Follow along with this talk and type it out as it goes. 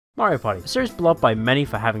Mario Party, a series beloved by many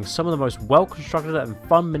for having some of the most well-constructed and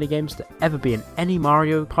fun minigames to ever be in any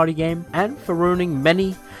Mario Party game, and for ruining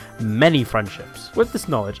many friendships. With this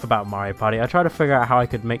knowledge about Mario Party, I try to figure out how I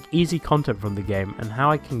could make easy content from the game, and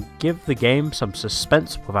how I can give the game some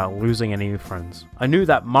suspense without losing any friends. I knew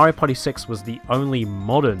that Mario Party 6 was the only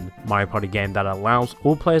modern Mario Party game that allows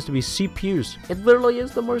all players to be CPUs. It literally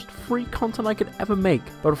is the most free content I could ever make.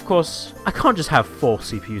 But of course, I can't just have 4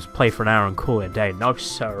 CPUs play for an hour and call it a day. No,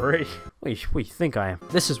 sorry. What do you think I am?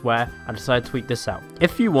 This is where I decided to tweet this out.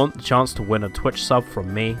 If you want the chance to win a Twitch sub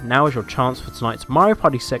from me, now is your chance for tonight's Mario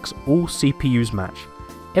Party 6 all CPUs match.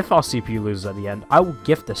 If our CPU loses at the end, I will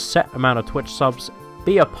gift a set amount of Twitch subs.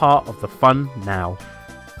 Be a part of the fun now.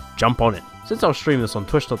 Jump on it. Since I'll stream this on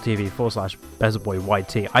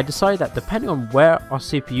twitch.tv/BezzaboyYT, I decided that depending on where our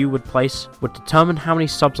CPU would place would determine how many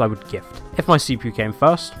subs I would gift. If my CPU came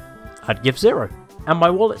first, I'd give 0. And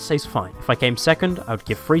my wallet stays fine. If I came second, I would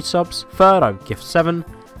give 3 subs, third I would give 7,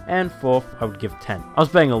 and fourth I would give 10. I was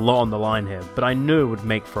betting a lot on the line here, but I knew it would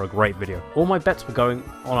make for a great video. All my bets were going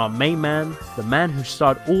on our main man, the man who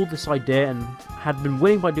started all this idea and had been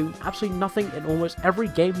winning by doing absolutely nothing in almost every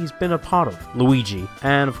game he's been a part of, Luigi.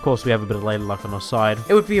 And of course we have a bit of lady luck on our side.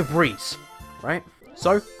 It would be a breeze, right?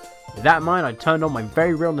 So, with that in mind, I turned on my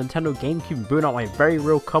very real Nintendo GameCube and booted out my very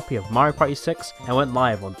real copy of Mario Party 6 and went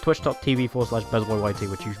live on twitch.tv/BezzaboyYT,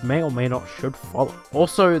 which you may or may not should follow.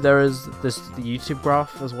 Also, there is the YouTube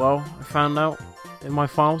graph as well, I found out in my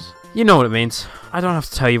files. You know what it means. I don't have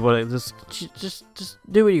to tell you what it is. Just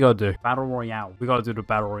do what you gotta do. Battle Royale. We gotta do the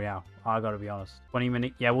Battle Royale. I gotta be honest. 20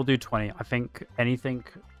 minutes. Yeah, we'll do 20. I think anything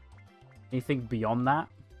beyond that,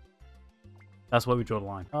 that's where we draw the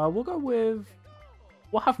line. We'll go with...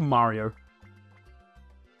 We'll have Mario.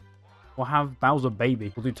 We'll have Bowser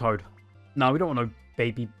Baby. We'll do Toad. No, we don't want no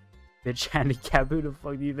baby bitch handicap. Who the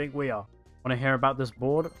fuck do you think we are? Want to hear about this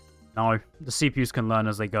board? No. The CPUs can learn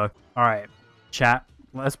as they go. Alright, chat.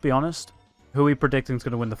 Let's be honest. Who are we predicting is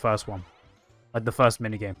going to win the first one? Like the first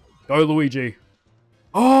minigame. Go Luigi.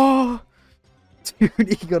 Oh! Dude,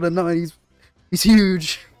 he got a 9. He's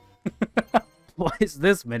huge. What is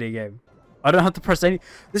this minigame? I don't have to press any...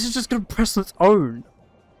 This is just going to press on its own.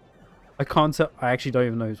 I can't tell. I actually don't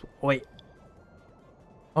even know. Wait.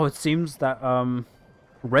 Oh, it seems that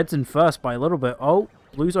red's in first by a little bit. Oh,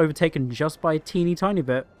 blue's overtaken just by a teeny tiny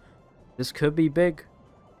bit. This could be big.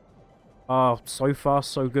 Oh, so far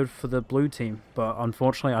so good for the blue team. But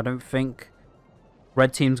unfortunately, I don't think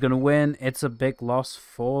red team's going to win. It's a big loss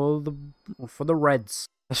for the reds.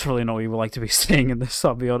 That's really not what you would like to be seeing in this,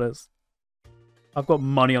 I'll be honest. I've got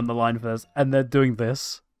money on the line for this, and they're doing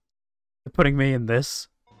this. They're putting me in this.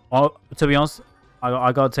 Oh, to be honest,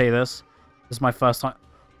 I gotta tell you this. This is my first time.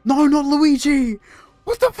 No, not Luigi!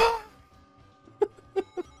 What the fuck?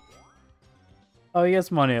 Oh, he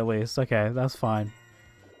gets money at least. Okay, that's fine.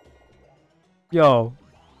 Yo,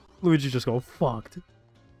 Luigi just got fucked.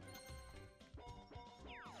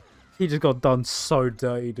 He just got done so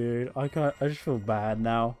dirty, dude. I just feel bad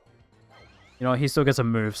now. You know, he still gets a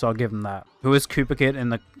move, so I'll give him that. Who is Koopa Kid in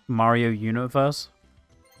the Mario universe?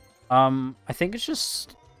 I think it's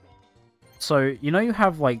just... So, you know you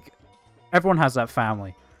have, like... Everyone has that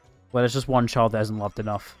family where there's just one child that isn't loved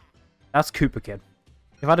enough. That's Koopa Kid.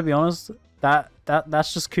 If I had to be honest,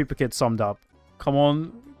 that's just Koopa Kid summed up. Come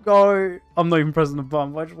on, go! I'm not even pressing the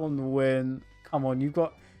button, I just want to win. Come on, you've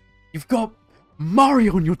got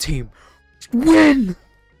Mario on your team! Just win!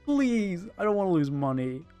 Please! I don't want to lose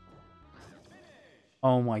money.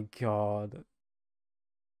 Oh my god.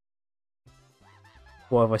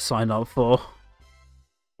 What have I signed up for?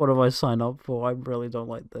 What have I signed up for? I really don't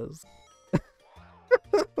like this.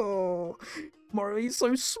 Oh, Mario, he's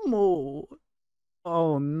so small.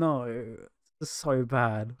 Oh no. This is so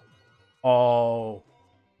bad. Oh.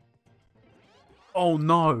 Oh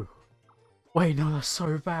no. Wait, no, that's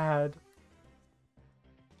so bad.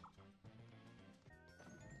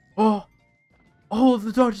 Oh. Oh,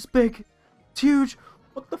 the dodge is big. It's huge.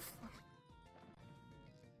 What the f...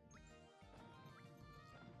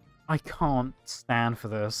 I can't stand for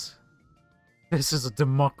this. This is a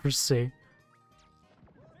democracy.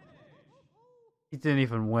 He didn't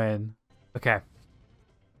even win. Okay.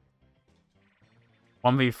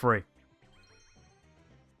 1v3.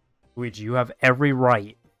 Luigi, you have every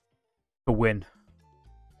right to win.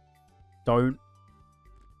 Don't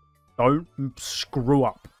screw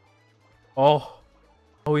up. Oh.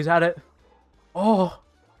 Oh, he's at it. Oh.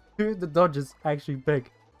 Dude, the dodge is actually big.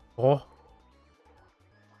 Oh.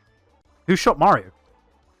 Who shot Mario?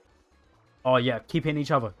 Oh, yeah. Keep hitting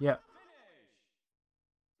each other. Yeah.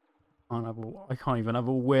 I can't even have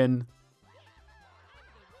a win.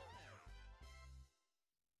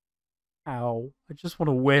 Ow. I just want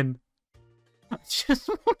to win. I just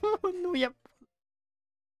want to win. Yep.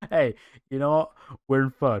 Hey, you know what? We're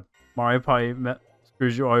in third. Mario Party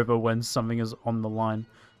screws you over when something is on the line.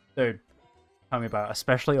 Dude, tell me about it.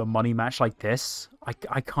 Especially a money match like this.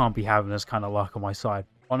 I can't be having this kind of luck on my side.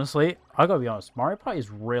 Honestly, I gotta be honest. Mario Party has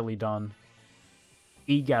really done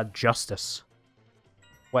EGAD justice.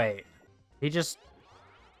 Wait. He just...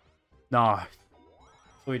 Nah.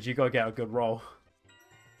 Luigi, you gotta get a good roll.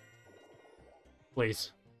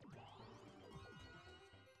 Please.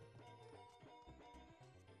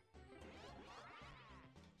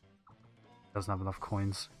 Doesn't have enough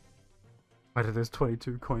coins. Where did those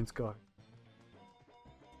 22 coins go?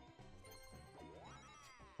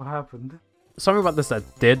 What happened? Something about this that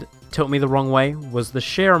did tilt me the wrong way was the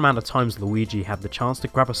sheer amount of times Luigi had the chance to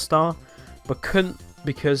grab a star, but couldn't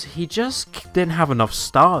because he just didn't have enough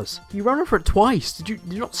stars. He ran over it twice. Did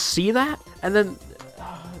you not see that? And then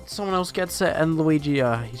someone else gets it, and Luigi,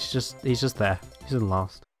 he's just there. He's in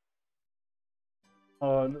last.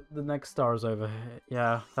 Oh, the next star is over here.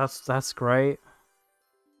 Yeah, that's great.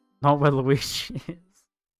 Not where Luigi is.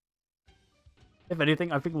 If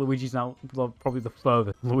anything, I think Luigi's now probably the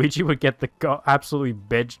furthest. Luigi would get the absolutely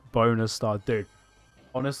bitch bonus star. Dude,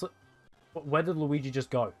 honestly, where did Luigi just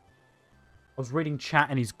go? I was reading chat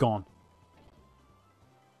and he's gone.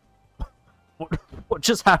 What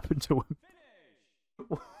just happened to him?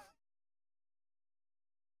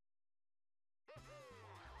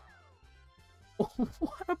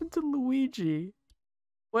 What happened to Luigi?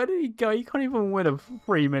 Where did he go? You can't even win a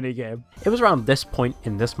free minigame. It was around this point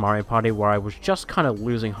in this Mario Party where I was just kind of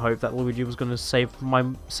losing hope that Luigi was going to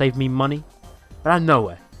save me money. But out of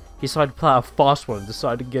nowhere, he decided to play a fast one and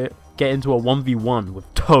decided to get into a 1v1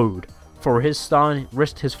 with Toad for his star and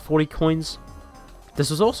risked his 40 coins. This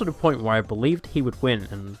was also the point where I believed he would win,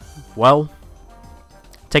 and well,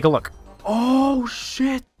 take a look. Oh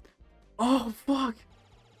shit! Oh fuck!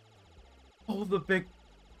 Oh, the big...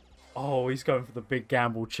 Oh, he's going for the big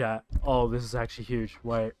gamble, chat. Oh, this is actually huge.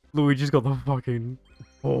 Wait. Luigi's got the fucking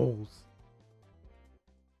balls.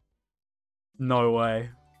 No way.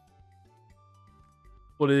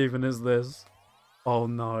 What even is this? Oh,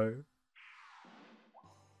 no.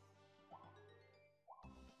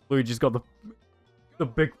 Luigi's got the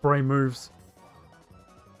big brain moves.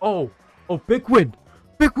 Oh. Oh, big win.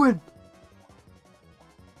 Big win.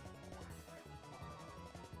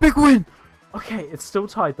 Big win. Okay, it's still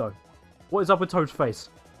tied though. What is up with Toad's face?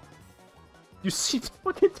 You see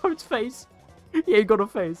fucking Toad's face? He ain't got a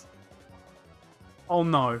face. Oh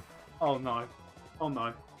no. Oh no. Oh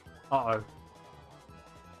no. Uh-oh.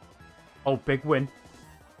 Oh, big win.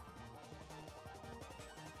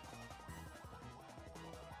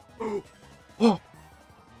 Oh.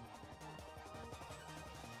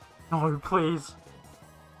 No, please.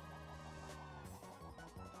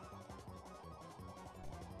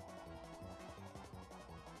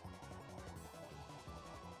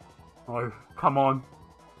 Oh, come on.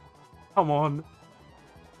 Come on.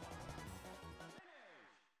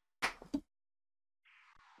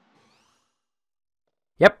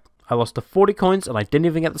 Yep, I lost the 40 coins and I didn't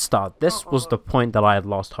even get the start. This was the point that I had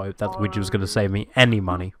lost hope that Luigi was going to save me any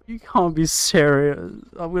money. You can't be serious.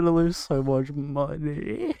 I'm going to lose so much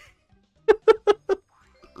money.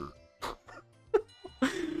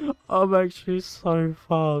 I'm actually so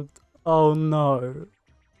fucked. Oh no.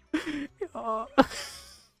 I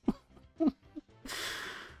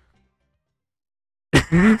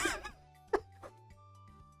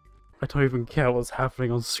don't even care what's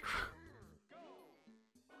happening on screen.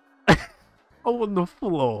 I'm on the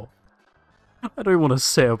floor. I don't want to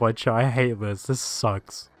sit up my chair. I hate this. This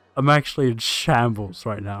sucks. I'm actually in shambles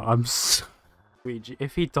right now. Luigi,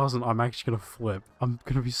 if he doesn't, I'm actually gonna flip. I'm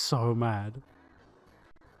gonna be so mad.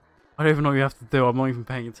 I don't even know what you have to do. I'm not even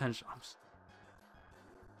paying attention.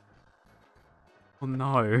 Oh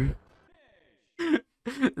no.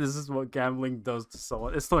 This is what gambling does to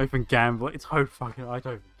someone. It's not even gambling. It's I don't even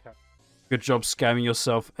care. Good job scamming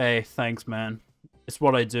yourself. Hey, thanks, man. It's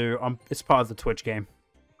what I do. It's part of the Twitch game.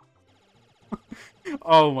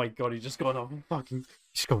 Oh my god, he just got another fucking...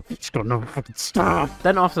 He's got another fucking star.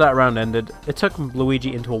 Then after that round ended, it took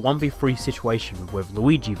Luigi into a 1v3 situation with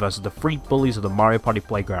Luigi versus the three bullies of the Mario Party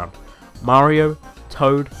playground. Mario,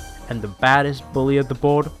 Toad, and the baddest bully of the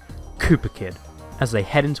board, Koopa Kid, as they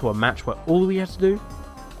head into a match where all we had to do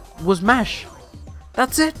was mash.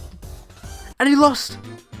 That's it. And he lost.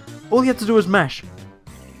 All he had to do was mash.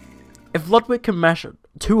 If Ludwig can mash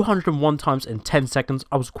 201 times in 10 seconds,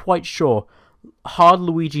 I was quite sure hard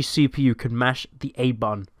Luigi CPU could mash the A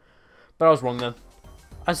button. But I was wrong then.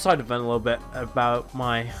 I decided to vent a little bit about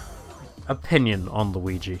opinion on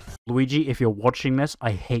Luigi. Luigi, if you're watching this,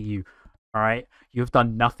 I hate you. Alright? You've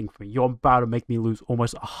done nothing for me. You're about to make me lose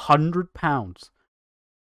almost £100.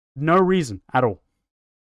 No reason at all.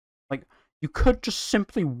 Like, you could just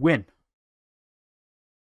simply win.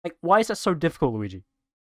 Like, why is that so difficult, Luigi?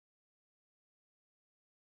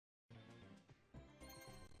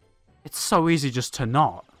 It's so easy just to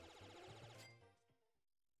not.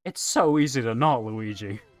 It's so easy to not,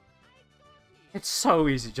 Luigi. It's so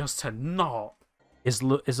easy just to not. Is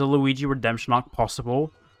a Luigi redemption arc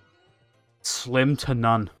possible? Slim to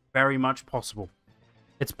none. Very much possible.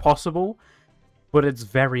 It's possible, but it's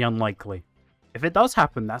very unlikely. If it does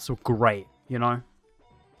happen, that's great, you know?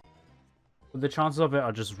 But the chances of it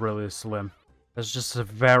are just really slim. There's just a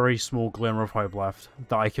very small glimmer of hope left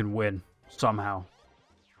that I can win somehow.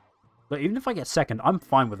 But even if I get second, I'm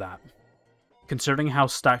fine with that. Considering how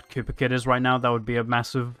stacked Koopa Kid is right now, that would be a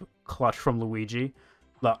massive clutch from Luigi.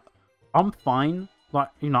 Look, I'm fine. Like,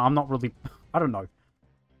 you know, I'm not really... I don't know.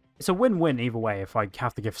 It's a win-win either way if I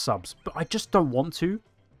have to give subs. But I just don't want to.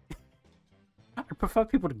 I prefer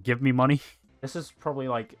people to give me money. This is probably,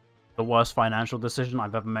 like, the worst financial decision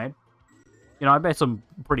I've ever made. You know, I made some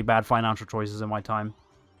pretty bad financial choices in my time.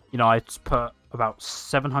 You know, I put about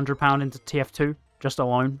 £700 into TF2, just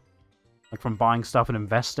alone. Like, from buying stuff and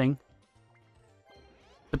investing.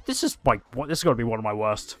 But this is, like, this is going to be one of my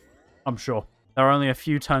worst. I'm sure. There are only a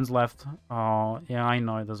few turns left. Oh, yeah, I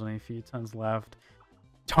know there's only a few turns left.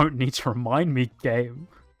 Don't need to remind me, game.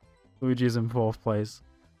 Luigi's in 4th place.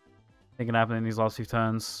 Anything can happen in these last few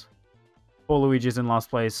turns. Poor Luigi's in last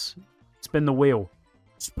place. Spin the wheel.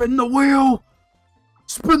 Spin the wheel!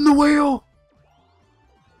 Spin the wheel!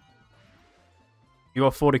 You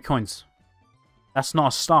got 40 coins. That's not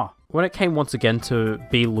a star. When it came once again to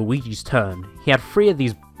be Luigi's turn, he had 3 of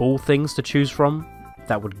these ball things to choose from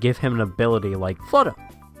that would give him an ability like Flutter,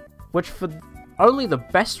 which for only the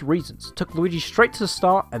best reasons took Luigi straight to the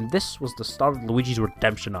start, and this was the start of Luigi's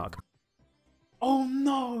redemption arc. Oh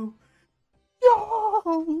no!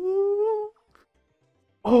 No!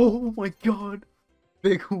 Oh my god!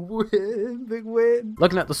 Big win, big win.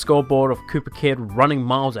 Looking at the scoreboard of Koopa Kid running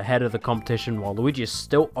miles ahead of the competition while Luigi is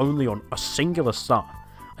still only on a singular star,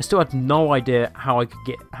 I still had no idea how I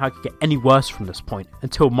could get any worse from this point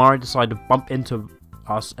until Mario decided to bump into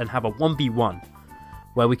us and have a 1v1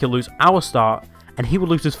 where we could lose our star and he would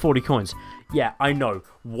lose his 40 coins. Yeah, I know.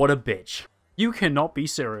 What a bitch. You cannot be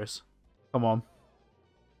serious. Come on.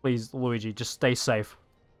 Please, Luigi, just stay safe.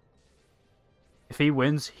 If he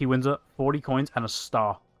wins at 40 coins and a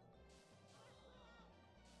star.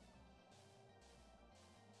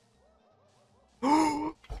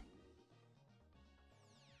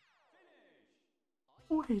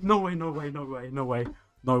 Wait, no way, no way, no way, no way.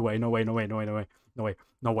 No way, no way, no way, no way, no way, no way,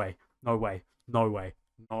 no way, no way, no way,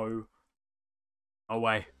 no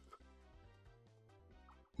way.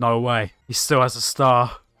 No way. He still has a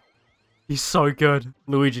star. He's so good.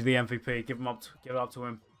 Luigi the MVP. Give it up to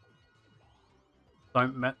him.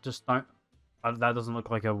 Just don't. That doesn't look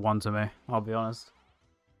like a 1 to me, I'll be honest.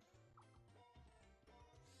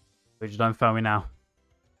 Luigi, don't fail me now.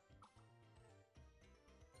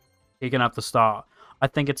 He can have the start. I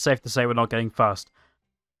think it's safe to say we're not getting first.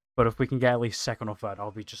 But if we can get at least 2nd or 3rd, I'll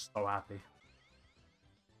be just so happy.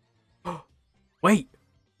 Wait!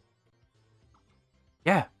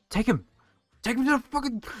 Yeah, take him! Take him to the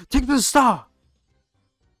fucking... Take him to the star!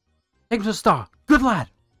 Take him to the star! Good lad!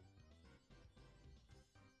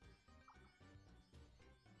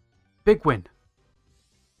 Big win.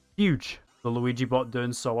 Huge. The Luigi bot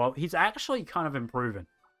doing so well. He's actually kind of improving.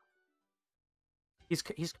 He's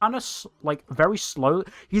kind of, like, very slow.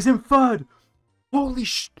 He's in 3rd! Holy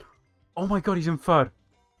sh... Oh my god, he's in 3rd.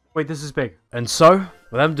 Wait, this is big. And so,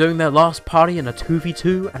 with them doing their last party in a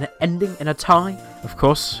 2v2 and it ending in a tie, of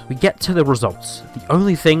course, we get to the results. The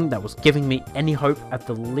only thing that was giving me any hope at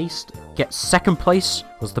the least get 2nd place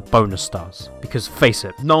was the bonus stars. Because face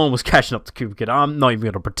it, no one was catching up to Koopa Kid. I'm not even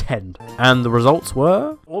going to pretend. And the results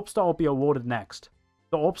were... Orb Star will be awarded next.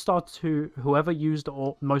 The Orb Star to whoever used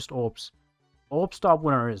the most orbs. Orb Star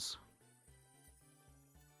winner is...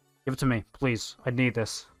 Give it to me, please. I need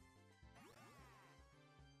this.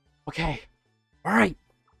 Okay. Alright.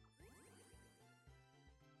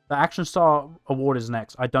 The Action Star award is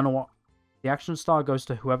next. I don't know what... The Action Star goes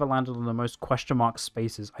to whoever landed on the most question mark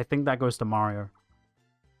spaces. I think that goes to Mario.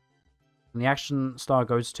 And the Action Star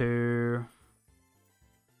goes to...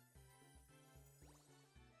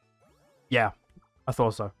 Yeah. I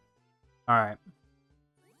thought so. Alright.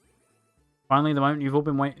 Finally, the moment you've all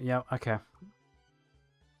been waiting... Yeah, okay.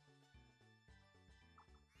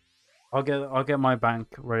 I'll get my bank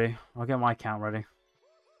ready. I'll get my account ready.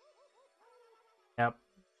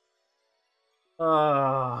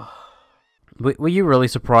 Were you really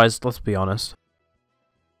surprised? Let's be honest.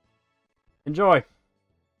 Enjoy.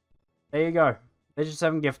 There you go. They just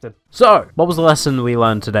haven't gifted. So, what was the lesson we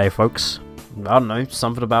learned today, folks? I don't know,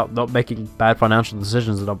 something about not making bad financial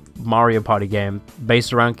decisions in a Mario Party game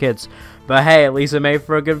based around kids. But hey, at least it made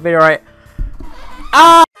for a good video, right?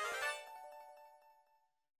 Ah!